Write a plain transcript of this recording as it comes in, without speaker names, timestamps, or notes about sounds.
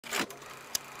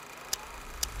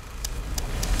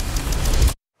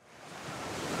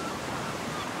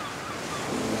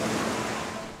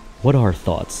What are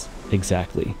thoughts,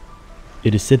 exactly?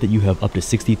 It is said that you have up to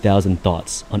 60,000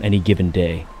 thoughts on any given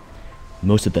day.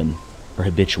 Most of them are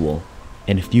habitual,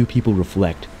 and few people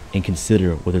reflect and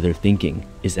consider whether their thinking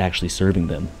is actually serving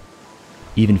them.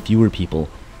 Even fewer people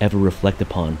ever reflect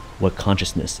upon what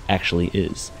consciousness actually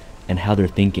is, and how their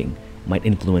thinking might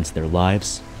influence their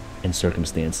lives and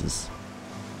circumstances.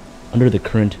 Under the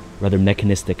current, rather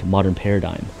mechanistic modern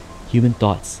paradigm, human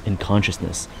thoughts and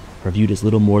consciousness are viewed as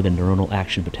little more than neuronal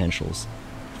action potentials,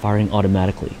 firing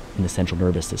automatically in the central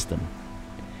nervous system.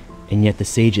 And yet the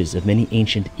sages of many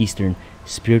ancient Eastern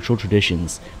spiritual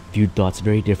traditions viewed thoughts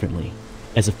very differently,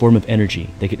 as a form of energy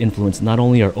that could influence not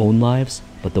only our own lives,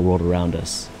 but the world around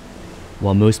us.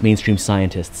 While most mainstream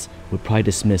scientists would probably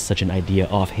dismiss such an idea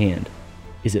offhand,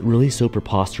 is it really so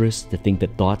preposterous to think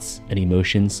that thoughts and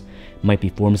emotions might be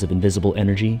forms of invisible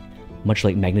energy, much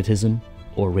like magnetism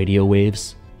or radio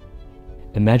waves?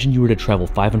 Imagine you were to travel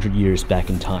 500 years back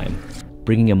in time,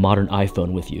 bringing a modern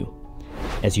iPhone with you.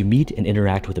 As you meet and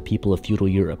interact with the people of feudal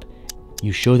Europe,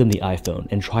 you show them the iPhone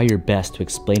and try your best to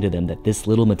explain to them that this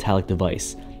little metallic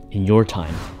device, in your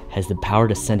time, has the power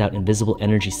to send out invisible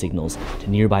energy signals to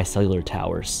nearby cellular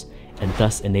towers, and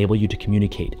thus enable you to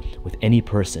communicate with any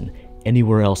person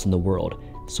anywhere else in the world,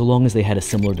 so long as they had a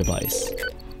similar device,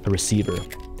 a receiver.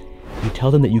 You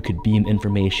tell them that you could beam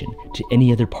information to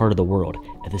any other part of the world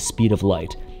at the speed of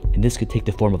light, and this could take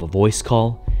the form of a voice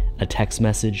call, a text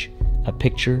message, a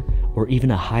picture, or even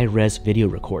a high-res video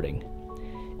recording.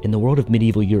 In the world of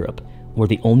medieval Europe, where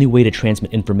the only way to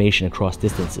transmit information across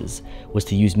distances was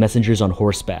to use messengers on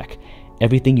horseback,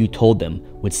 everything you told them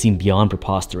would seem beyond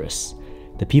preposterous.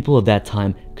 The people of that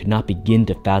time could not begin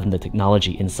to fathom the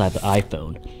technology inside the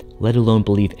iPhone, let alone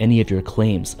believe any of your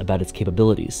claims about its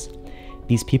capabilities.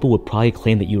 These people would probably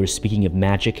claim that you were speaking of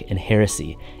magic and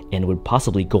heresy, and would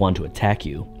possibly go on to attack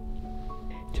you.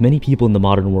 To many people in the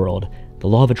modern world, the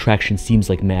law of attraction seems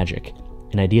like magic,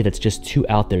 an idea that's just too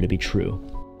out there to be true.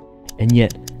 And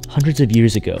yet, hundreds of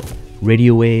years ago,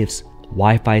 radio waves,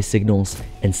 Wi-Fi signals,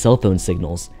 and cell phone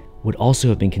signals would also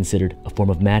have been considered a form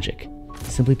of magic,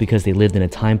 simply because they lived in a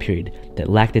time period that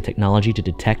lacked the technology to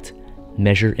detect,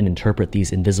 measure, and interpret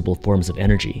these invisible forms of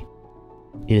energy.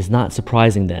 It is not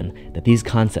surprising then that these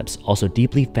concepts also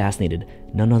deeply fascinated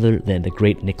none other than the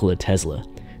great Nikola Tesla,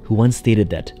 who once stated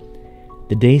that,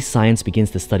 "The day science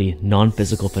begins to study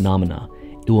non-physical phenomena,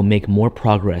 it will make more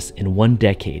progress in 1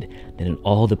 decade than in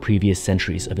all the previous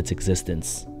centuries of its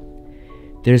existence."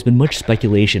 There has been much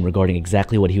speculation regarding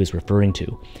exactly what he was referring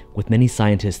to, with many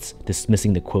scientists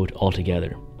dismissing the quote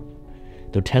altogether.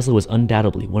 Though Tesla was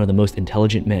undoubtedly one of the most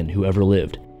intelligent men who ever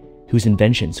lived, whose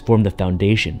inventions formed the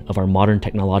foundation of our modern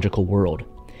technological world,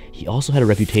 he also had a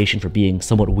reputation for being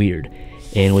somewhat weird,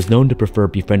 and was known to prefer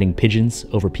befriending pigeons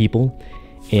over people,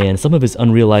 and some of his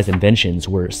unrealized inventions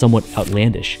were somewhat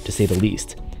outlandish, to say the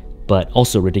least, but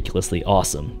also ridiculously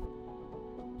awesome.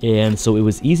 And so it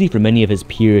was easy for many of his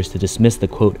peers to dismiss the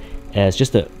quote as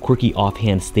just a quirky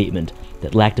offhand statement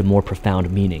that lacked a more profound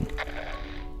meaning.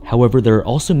 However, there are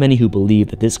also many who believe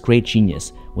that this great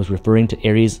genius was referring to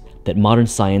areas that modern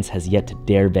science has yet to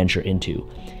dare venture into,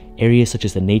 areas such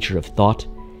as the nature of thought,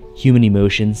 human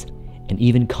emotions, and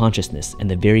even consciousness and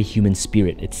the very human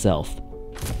spirit itself.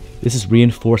 This is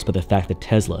reinforced by the fact that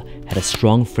Tesla had a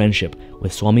strong friendship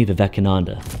with Swami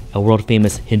Vivekananda, a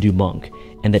world-famous Hindu monk,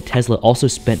 and that Tesla also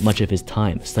spent much of his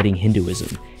time studying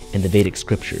Hinduism and the Vedic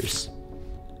scriptures.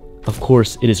 Of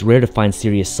course, it is rare to find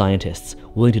serious scientists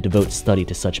willing to devote study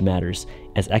to such matters,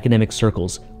 as academic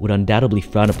circles would undoubtedly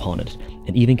frown upon it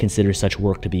and even consider such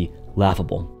work to be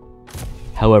laughable.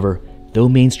 However, though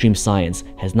mainstream science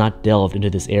has not delved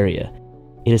into this area,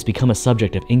 it has become a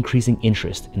subject of increasing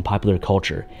interest in popular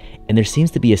culture, and there seems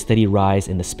to be a steady rise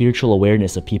in the spiritual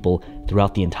awareness of people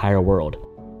throughout the entire world.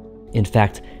 In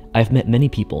fact, I've met many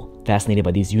people fascinated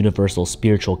by these universal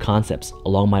spiritual concepts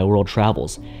along my world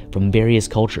travels from various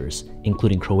cultures,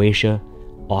 including Croatia,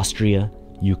 Austria,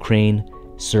 Ukraine,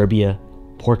 Serbia,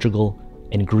 Portugal,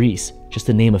 and Greece, just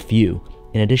to name a few,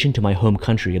 in addition to my home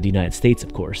country of the United States,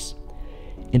 of course.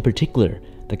 In particular,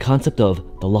 the concept of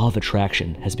the law of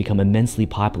attraction has become immensely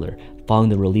popular following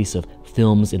the release of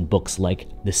films and books like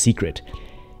The Secret,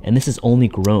 and this has only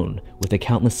grown with the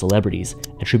countless celebrities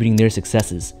attributing their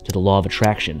successes to the law of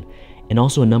attraction, and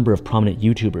also a number of prominent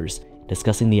YouTubers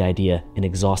discussing the idea in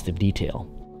exhaustive detail.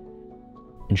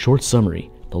 In short summary,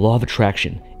 the law of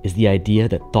attraction is the idea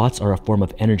that thoughts are a form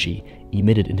of energy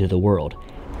emitted into the world,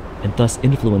 and thus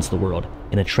influence the world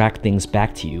and attract things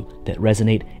back to you that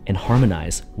resonate and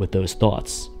harmonize with those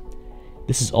thoughts.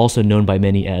 This is also known by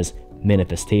many as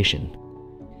manifestation.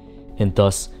 And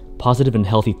thus, positive and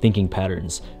healthy thinking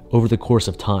patterns over the course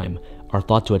of time are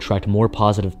thought to attract more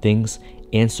positive things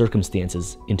and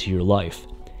circumstances into your life.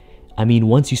 I mean,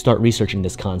 once you start researching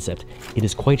this concept, it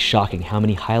is quite shocking how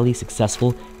many highly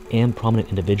successful and prominent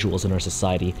individuals in our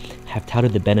society have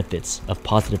touted the benefits of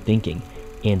positive thinking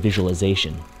and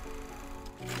visualization.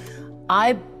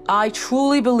 I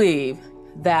truly believe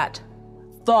that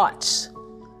thoughts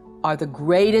are the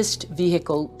greatest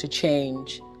vehicle to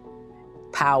change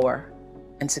power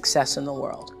and success in the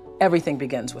world. Everything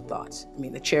begins with thoughts. I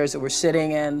mean, the chairs that we're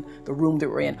sitting in, the room that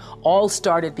we're in, all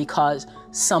started because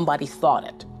somebody thought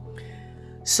it.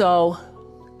 So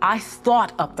I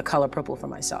thought up the color purple for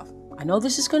myself. I know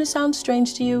this is going to sound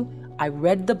strange to you. I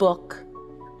read the book.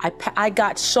 I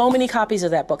got so many copies of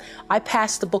that book. I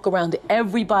passed the book around to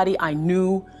everybody I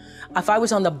knew. If I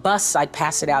was on the bus, I'd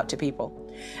pass it out to people.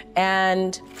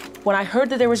 And when I heard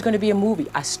that there was going to be a movie,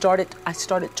 I started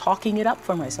talking it up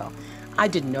for myself. I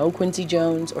didn't know Quincy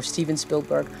Jones or Steven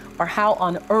Spielberg or how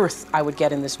on earth I would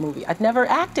get in this movie. I'd never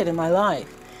acted in my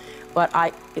life, but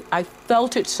I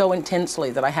felt it so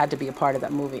intensely that I had to be a part of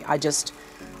that movie.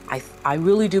 I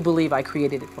really do believe I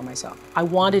created it for myself. I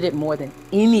wanted it more than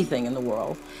anything in the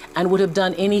world and would have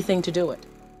done anything to do it.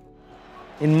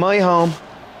 In my home,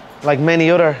 like many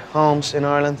other homes in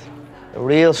Ireland, the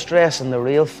real stress and the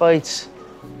real fights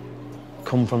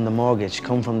come from the mortgage,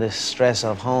 come from the stress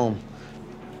of home.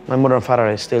 My mother and father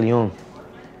are still young.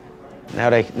 Now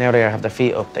they have their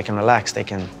feet up, they can relax,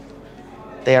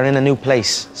 they are in a new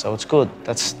place, so it's good.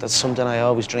 That's something I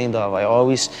always dreamed of. I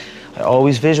always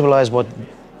visualized what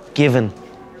giving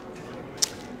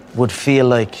would feel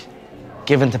like,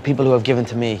 given to people who have given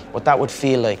to me, what that would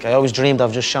feel like. I always dreamed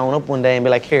of just showing up one day and be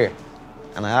like, here.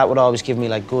 And that would always give me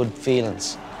like good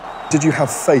feelings. Did you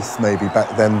have faith maybe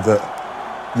back then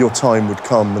that your time would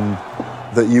come and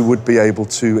that you would be able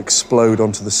to explode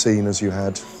onto the scene as you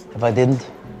had? If I didn't,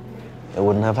 it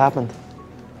wouldn't have happened.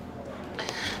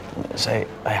 So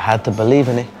I had to believe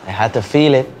in it, I had to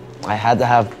feel it, I had to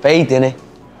have faith in it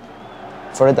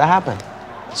for it to happen.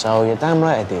 So you're damn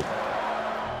right I did.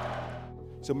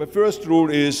 So my first rule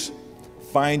is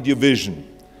find your vision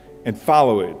and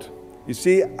follow it. You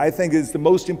see, I think it's the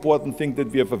most important thing that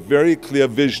we have a very clear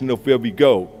vision of where we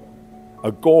go,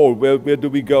 a goal, where do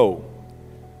we go?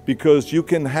 Because you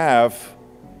can have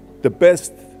the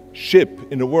best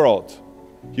ship in the world,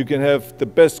 you can have the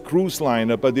best cruise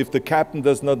liner, but if the captain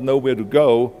does not know where to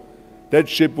go, that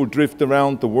ship will drift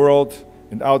around the world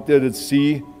and out there at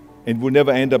sea and will never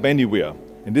end up anywhere.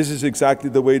 And this is exactly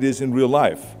the way it is in real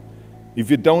life. If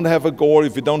you don't have a goal,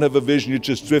 if you don't have a vision, you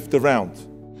just drift around.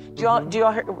 Do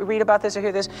y'all read about this or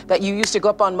hear this? That you used to go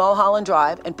up on Mulholland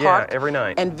Drive and park every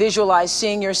night and visualize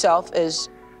seeing yourself as...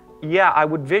 Yeah, I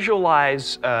would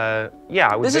visualize,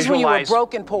 This is when you were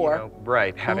broke and poor. You know,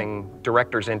 right, having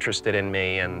directors interested in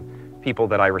me and people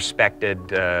that I respected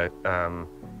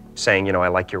saying, you know, I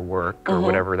like your work or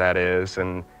whatever that is.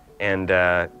 And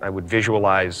I would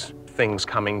visualize things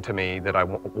coming to me that I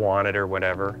wanted or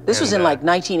whatever. This was in like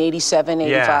 1987,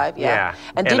 85? Yeah.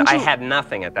 And I had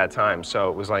nothing at that time, so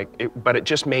it was like, but it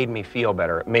just made me feel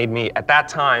better. It made me, at that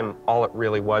time, all it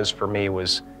really was for me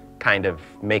was kind of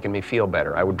making me feel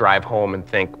better. I would drive home and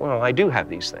think, well, I do have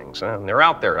these things, and they're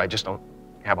out there. I just don't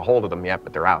have a hold of them yet,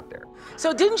 but they're out there.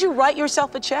 So didn't you write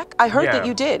yourself a check? I heard that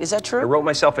you did. Is that true? I wrote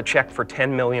myself a check for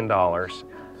 $10 million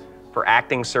for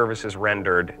acting services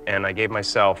rendered, and I gave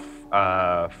myself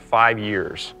 5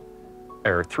 years,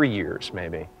 or 3 years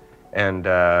maybe, and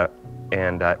I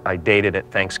dated it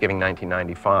Thanksgiving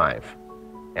 1995,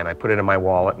 and I put it in my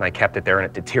wallet and I kept it there, and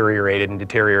it deteriorated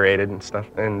and stuff,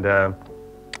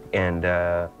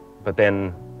 but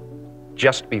then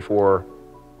just before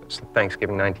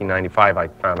Thanksgiving 1995, I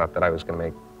found out that I was going to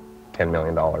make $10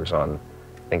 million on,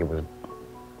 I think it was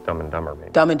Dumb and Dumber,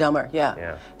 maybe. Dumb and Dumber,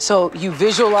 yeah. So you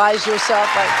visualize yourself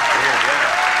like...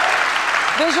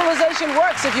 Visualization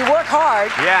works if you work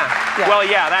hard. Yeah. Well,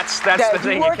 yeah, that's the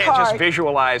thing. You can't just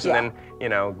visualize and then, you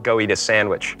know, go eat a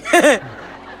sandwich.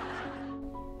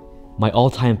 My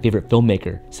all-time favorite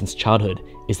filmmaker since childhood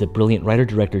is the brilliant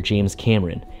writer-director James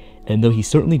Cameron, and though he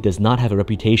certainly does not have a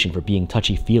reputation for being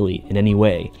touchy-feely in any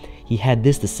way, he had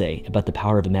this to say about the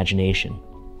power of imagination.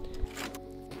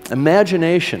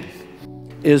 Imagination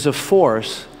is a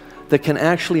force that can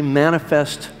actually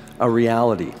manifest a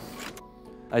reality.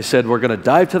 I said, we're going to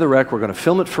dive to the wreck, we're going to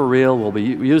film it for real, we'll be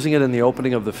using it in the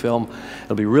opening of the film,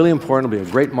 it'll be really important, it'll be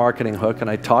a great marketing hook, and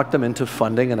I talked them into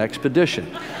funding an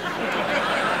expedition.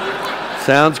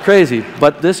 Sounds crazy,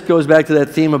 but this goes back to that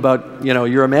theme about, you know,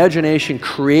 your imagination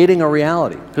creating a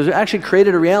reality. Because it actually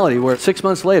created a reality where 6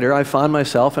 months later, I found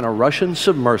myself in a Russian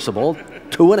submersible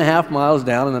 2.5 miles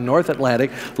down in the North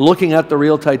Atlantic, looking at the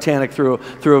real Titanic through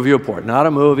a viewport. Not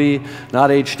a movie, not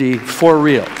HD, for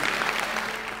real.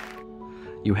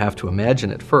 You have to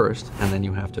imagine it first, and then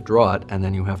you have to draw it, and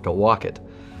then you have to walk it.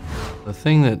 The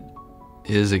thing that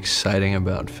is exciting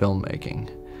about filmmaking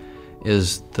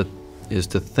is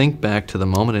to think back to the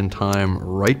moment in time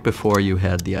right before you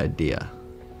had the idea.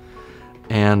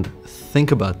 And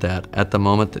think about that at the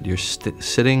moment that you're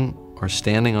sitting or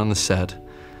standing on the set,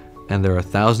 and there are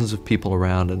thousands of people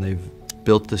around, and they've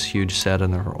built this huge set,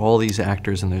 and there are all these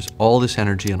actors, and there's all this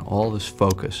energy and all this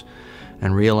focus,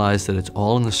 and realize that it's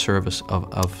all in the service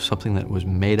of something that was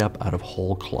made up out of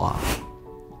whole cloth.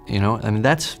 You know, I mean,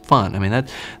 that's fun. I mean,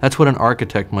 that's what an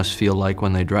architect must feel like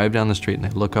when they drive down the street and they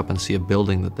look up and see a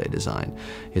building that they designed.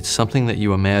 It's something that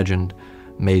you imagined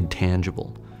made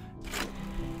tangible.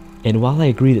 And while I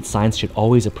agree that science should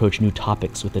always approach new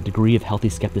topics with a degree of healthy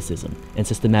skepticism and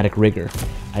systematic rigor,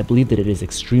 I believe that it is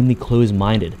extremely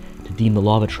close-minded to deem the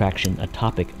law of attraction a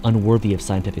topic unworthy of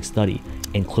scientific study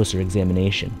and closer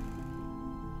examination.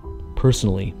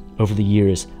 Personally, over the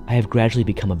years, I have gradually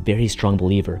become a very strong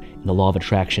believer in the law of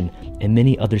attraction and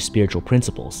many other spiritual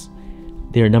principles.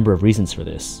 There are a number of reasons for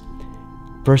this.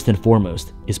 First and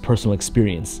foremost is personal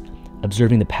experience,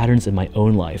 observing the patterns in my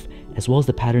own life, as well as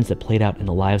the patterns that played out in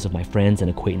the lives of my friends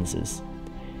and acquaintances.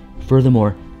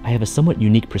 Furthermore, I have a somewhat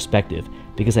unique perspective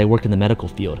because I worked in the medical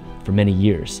field for many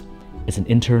years. As an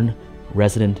intern,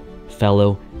 resident,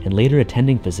 fellow, and later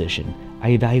attending physician,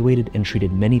 I evaluated and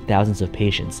treated many thousands of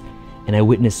patients, and I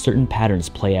witnessed certain patterns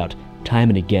play out time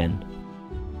and again.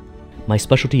 My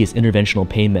specialty is interventional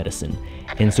pain medicine,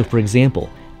 and so for example,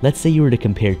 let's say you were to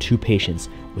compare two patients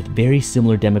with very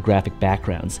similar demographic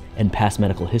backgrounds and past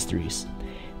medical histories,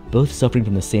 both suffering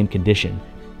from the same condition,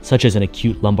 such as an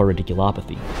acute lumbar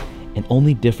radiculopathy, and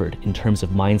only differed in terms of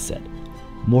mindset.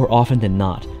 More often than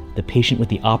not, the patient with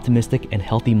the optimistic and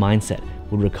healthy mindset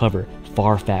would recover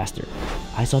far faster.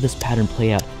 I saw this pattern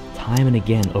play out time and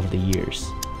again over the years.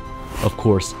 Of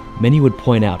course, many would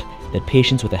point out that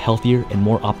patients with a healthier and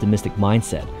more optimistic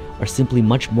mindset are simply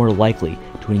much more likely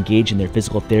to engage in their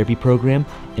physical therapy program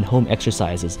and home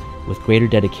exercises with greater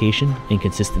dedication and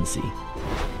consistency.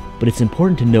 But it's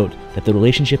important to note that the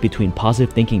relationship between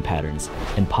positive thinking patterns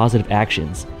and positive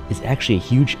actions is actually a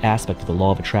huge aspect of the law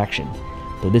of attraction,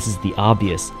 though this is the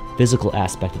obvious physical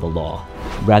aspect of the law,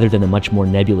 rather than the much more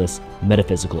nebulous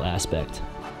metaphysical aspect.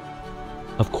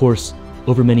 Of course,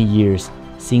 over many years,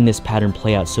 seeing this pattern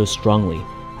play out so strongly,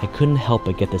 I couldn't help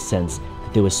but get the sense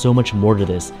that there was so much more to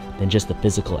this than just the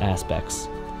physical aspects.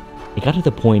 It got to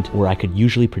the point where I could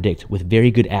usually predict with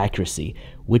very good accuracy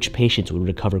which patients would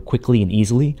recover quickly and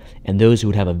easily, and those who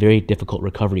would have a very difficult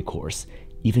recovery course,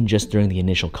 even just during the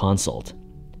initial consult.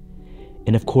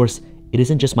 And of course, it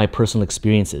isn't just my personal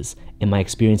experiences and my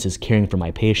experiences caring for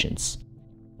my patients.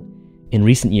 In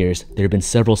recent years, there have been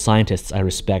several scientists I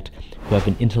respect who have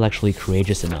been intellectually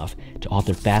courageous enough to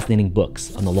author fascinating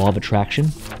books on the law of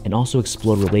attraction and also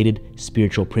explore related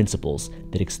spiritual principles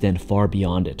that extend far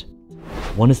beyond it.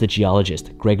 One is the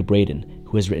geologist Greg Braden,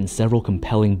 who has written several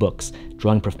compelling books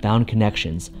drawing profound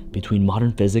connections between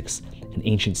modern physics and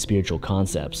ancient spiritual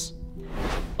concepts.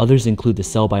 Others include the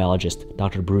cell biologist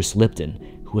Dr. Bruce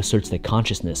Lipton, who asserts that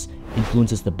consciousness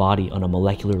influences the body on a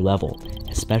molecular level,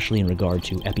 especially in regard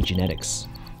to epigenetics.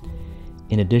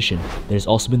 In addition, there's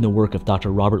also been the work of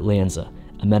Dr. Robert Lanza,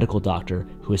 a medical doctor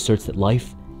who asserts that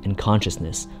life and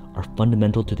consciousness are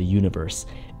fundamental to the universe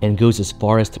and goes as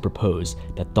far as to propose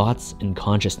that thoughts and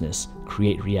consciousness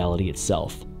create reality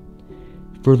itself.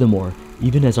 Furthermore,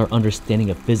 even as our understanding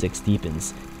of physics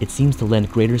deepens, it seems to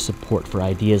lend greater support for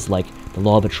ideas like the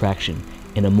law of attraction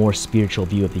and a more spiritual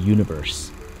view of the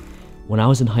universe. When I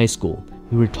was in high school,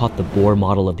 we were taught the Bohr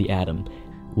model of the atom,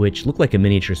 which looked like a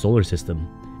miniature solar system.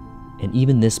 And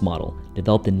even this model,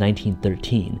 developed in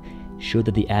 1913, showed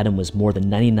that the atom was more than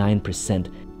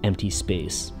 99% empty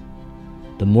space.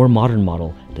 The more modern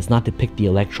model does not depict the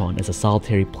electron as a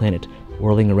solitary planet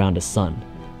whirling around a sun,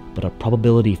 but a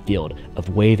probability field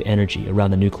of wave energy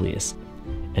around the nucleus,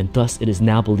 and thus it is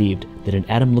now believed that an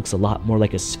atom looks a lot more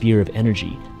like a sphere of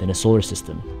energy than a solar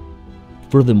system.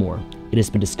 Furthermore, it has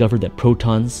been discovered that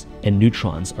protons and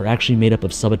neutrons are actually made up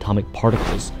of subatomic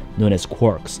particles known as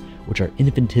quarks, which are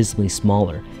infinitesimally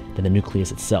smaller than the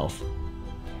nucleus itself.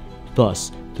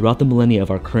 Thus, throughout the millennia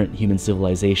of our current human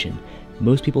civilization,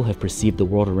 most people have perceived the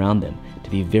world around them to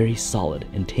be very solid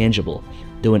and tangible,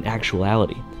 though in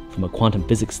actuality, from a quantum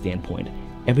physics standpoint,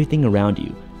 everything around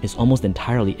you is almost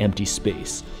entirely empty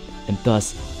space, and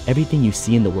thus everything you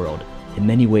see in the world, in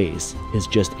many ways, is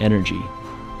just energy.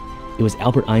 It was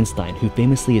Albert Einstein who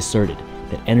famously asserted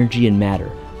that energy and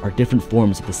matter are different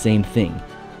forms of the same thing,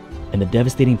 and the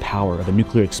devastating power of a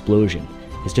nuclear explosion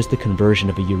is just the conversion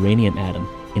of a uranium atom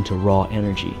into raw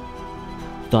energy.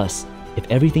 Thus, if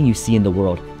everything you see in the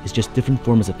world is just different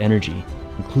forms of energy,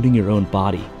 including your own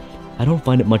body, I don't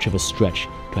find it much of a stretch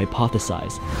to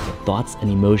hypothesize that thoughts and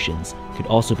emotions could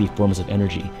also be forms of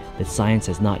energy that science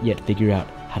has not yet figured out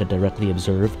how to directly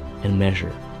observe and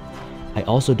measure. I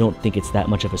also don't think it's that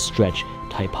much of a stretch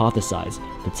to hypothesize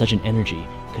that such an energy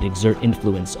could exert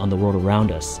influence on the world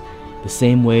around us, the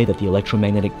same way that the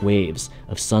electromagnetic waves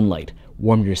of sunlight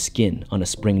warm your skin on a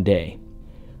spring day.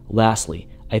 Lastly,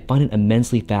 I find it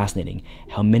immensely fascinating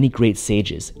how many great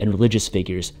sages and religious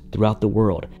figures throughout the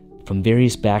world from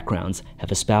various backgrounds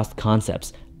have espoused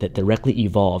concepts that directly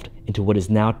evolved into what is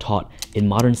now taught in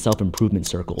modern self-improvement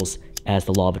circles as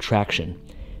the law of attraction.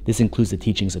 This includes the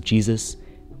teachings of Jesus,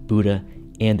 Buddha,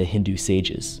 and the Hindu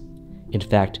sages. In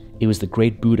fact, it was the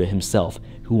great Buddha himself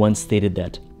who once stated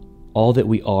that all that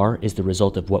we are is the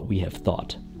result of what we have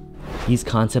thought. These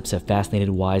concepts have fascinated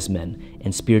wise men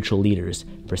and spiritual leaders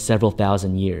for several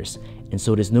thousand years, and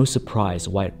so it is no surprise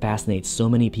why it fascinates so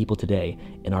many people today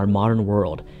in our modern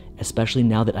world, especially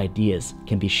now that ideas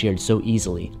can be shared so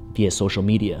easily via social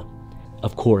media.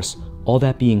 Of course, all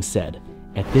that being said,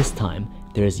 at this time,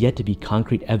 there is yet to be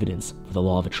concrete evidence for the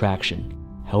law of attraction.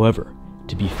 However,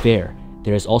 to be fair,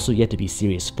 there is also yet to be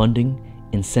serious funding,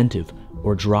 incentive,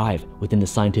 or drive within the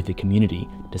scientific community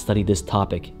to study this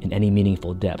topic in any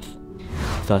meaningful depth.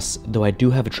 Thus, though I do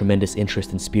have a tremendous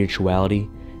interest in spirituality,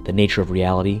 the nature of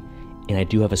reality, and I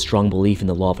do have a strong belief in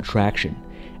the law of attraction,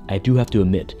 I do have to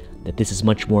admit that this is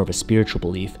much more of a spiritual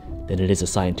belief than it is a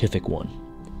scientific one.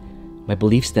 My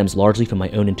belief stems largely from my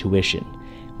own intuition,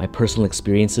 my personal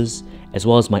experiences, as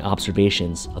well as my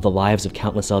observations of the lives of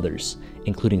countless others,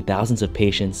 including thousands of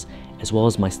patients, as well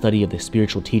as my study of the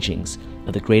spiritual teachings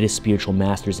of the greatest spiritual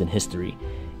masters in history,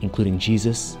 including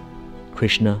Jesus,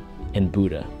 Krishna, and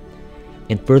Buddha.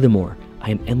 And furthermore, I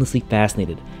am endlessly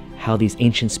fascinated how these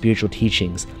ancient spiritual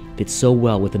teachings fit so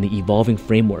well within the evolving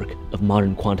framework of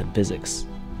modern quantum physics.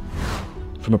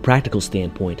 From a practical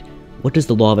standpoint, what does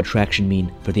the law of attraction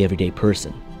mean for the everyday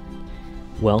person?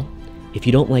 Well, if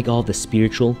you don't like all the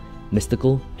spiritual,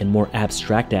 mystical, and more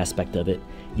abstract aspect of it,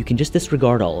 you can just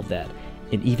disregard all of that,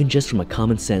 and even just from a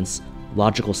common sense,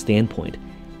 logical standpoint,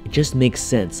 it just makes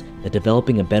sense that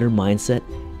developing a better mindset,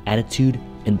 attitude,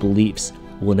 and beliefs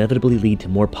will inevitably lead to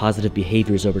more positive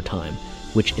behaviors over time,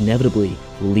 which inevitably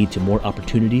will lead to more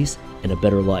opportunities and a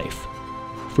better life.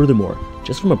 Furthermore,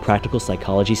 just from a practical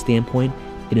psychology standpoint,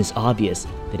 it is obvious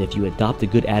that if you adopt a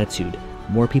good attitude,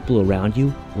 more people around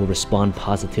you will respond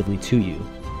positively to you.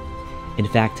 In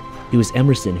fact, it was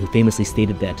Emerson who famously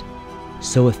stated that,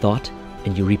 "Sow a thought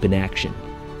and you reap an action.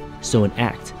 Sow an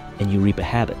act and you reap a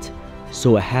habit.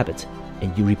 Sow a habit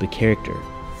and you reap a character.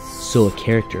 Sow a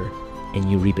character and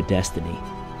you reap a destiny."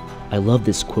 I love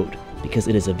this quote because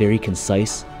it is a very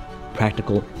concise,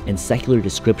 practical, and secular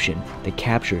description that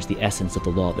captures the essence of the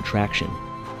law of attraction.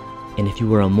 And if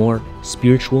you are a more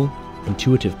spiritual,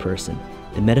 intuitive person,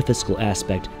 the metaphysical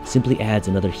aspect simply adds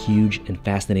another huge and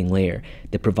fascinating layer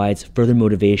that provides further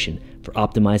motivation for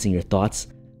optimizing your thoughts,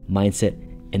 mindset,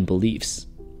 and beliefs.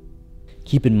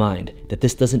 Keep in mind that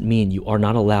this doesn't mean you are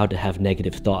not allowed to have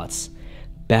negative thoughts.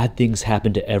 Bad things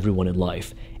happen to everyone in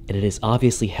life, and it is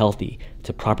obviously healthy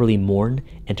to properly mourn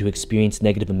and to experience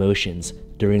negative emotions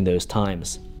during those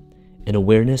times. An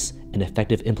awareness and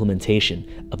effective implementation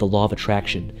of the law of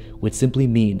attraction would simply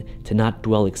mean to not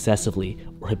dwell excessively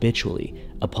or habitually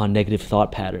upon negative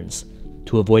thought patterns,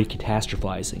 to avoid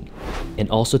catastrophizing, and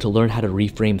also to learn how to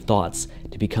reframe thoughts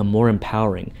to become more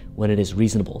empowering when it is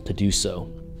reasonable to do so.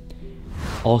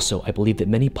 Also, I believe that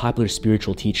many popular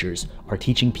spiritual teachers are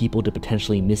teaching people to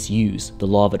potentially misuse the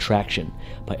law of attraction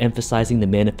by emphasizing the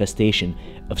manifestation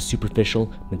of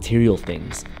superficial, material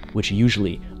things, which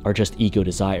usually are just ego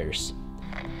desires.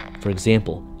 For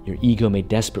example, your ego may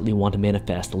desperately want to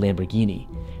manifest a Lamborghini,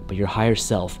 but your higher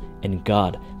self and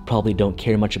God probably don't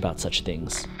care much about such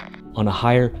things. On a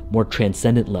higher, more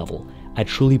transcendent level, I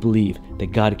truly believe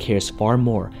that God cares far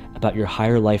more about your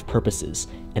higher life purposes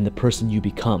and the person you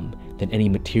become than any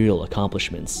material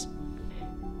accomplishments.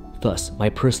 Thus, my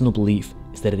personal belief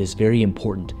is that it is very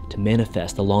important to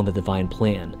manifest along the divine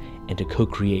plan and to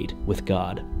co-create with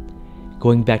God.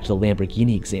 Going back to the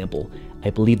Lamborghini example,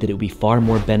 I believe that it would be far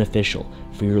more beneficial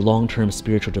for your long-term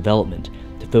spiritual development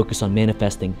to focus on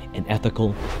manifesting an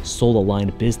ethical,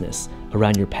 soul-aligned business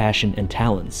around your passion and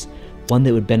talents, one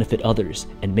that would benefit others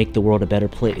and make the world a better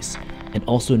place, and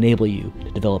also enable you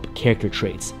to develop character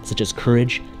traits such as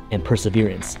courage and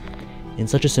perseverance. In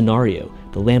such a scenario,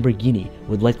 the Lamborghini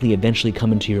would likely eventually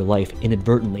come into your life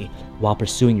inadvertently while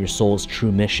pursuing your soul's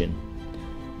true mission.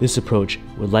 This approach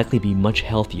would likely be much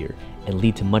healthier and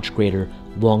lead to much greater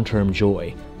long-term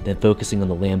joy than focusing on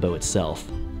the Lambo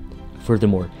itself.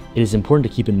 Furthermore, it is important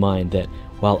to keep in mind that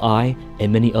while I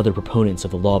and many other proponents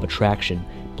of the law of attraction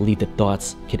believe that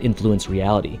thoughts can influence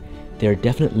reality, there are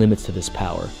definite limits to this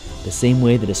power, the same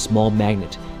way that a small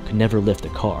magnet could never lift a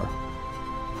car.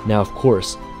 Now, of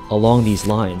course, along these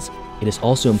lines, it is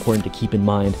also important to keep in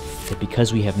mind that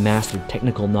because we have mastered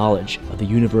technical knowledge of the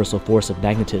universal force of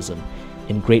magnetism,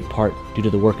 in great part due to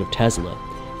the work of Tesla,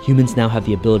 humans now have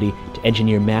the ability to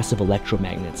engineer massive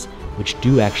electromagnets, which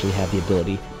do actually have the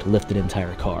ability to lift an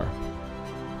entire car.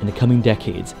 In the coming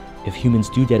decades, if humans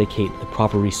do dedicate the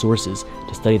proper resources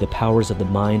to study the powers of the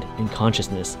mind and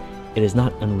consciousness, it is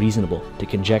not unreasonable to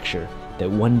conjecture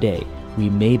that one day we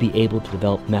may be able to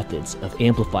develop methods of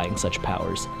amplifying such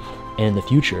powers, and in the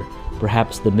future,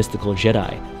 perhaps the mystical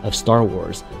Jedi of Star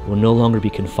Wars will no longer be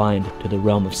confined to the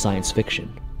realm of science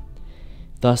fiction.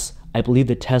 Thus, I believe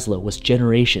that Tesla was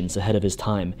generations ahead of his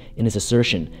time in his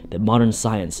assertion that modern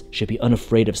science should be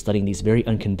unafraid of studying these very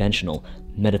unconventional,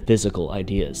 metaphysical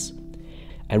ideas.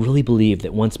 I really believe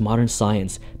that once modern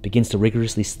science begins to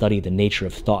rigorously study the nature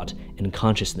of thought and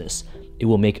consciousness, it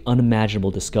will make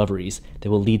unimaginable discoveries that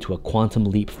will lead to a quantum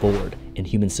leap forward in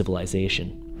human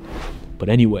civilization. But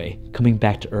anyway, coming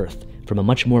back to Earth, from a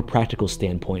much more practical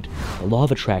standpoint, the law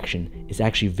of attraction is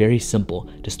actually very simple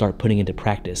to start putting into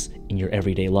practice in your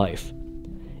everyday life.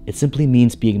 It simply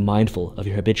means being mindful of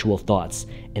your habitual thoughts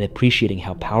and appreciating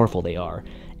how powerful they are,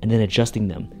 and then adjusting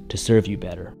them to serve you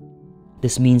better.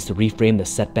 This means to reframe the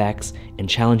setbacks and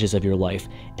challenges of your life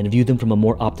and view them from a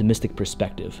more optimistic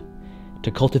perspective, to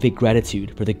cultivate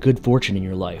gratitude for the good fortune in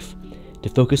your life, to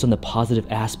focus on the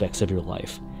positive aspects of your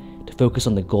life, to focus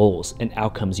on the goals and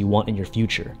outcomes you want in your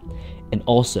future, and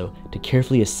also to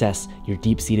carefully assess your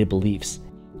deep-seated beliefs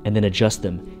and then adjust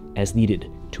them as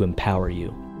needed to empower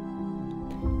you.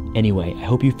 Anyway, I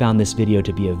hope you found this video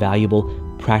to be a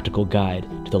valuable, practical guide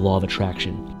to the law of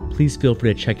attraction. Please feel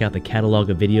free to check out the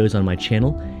catalog of videos on my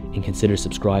channel and consider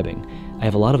subscribing. I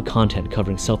have a lot of content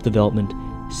covering self-development,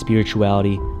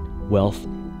 spirituality, wealth,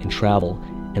 and travel,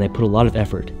 and I put a lot of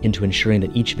effort into ensuring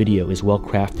that each video is well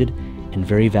crafted and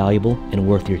very valuable and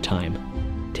worth your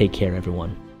time. Take care,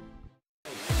 everyone.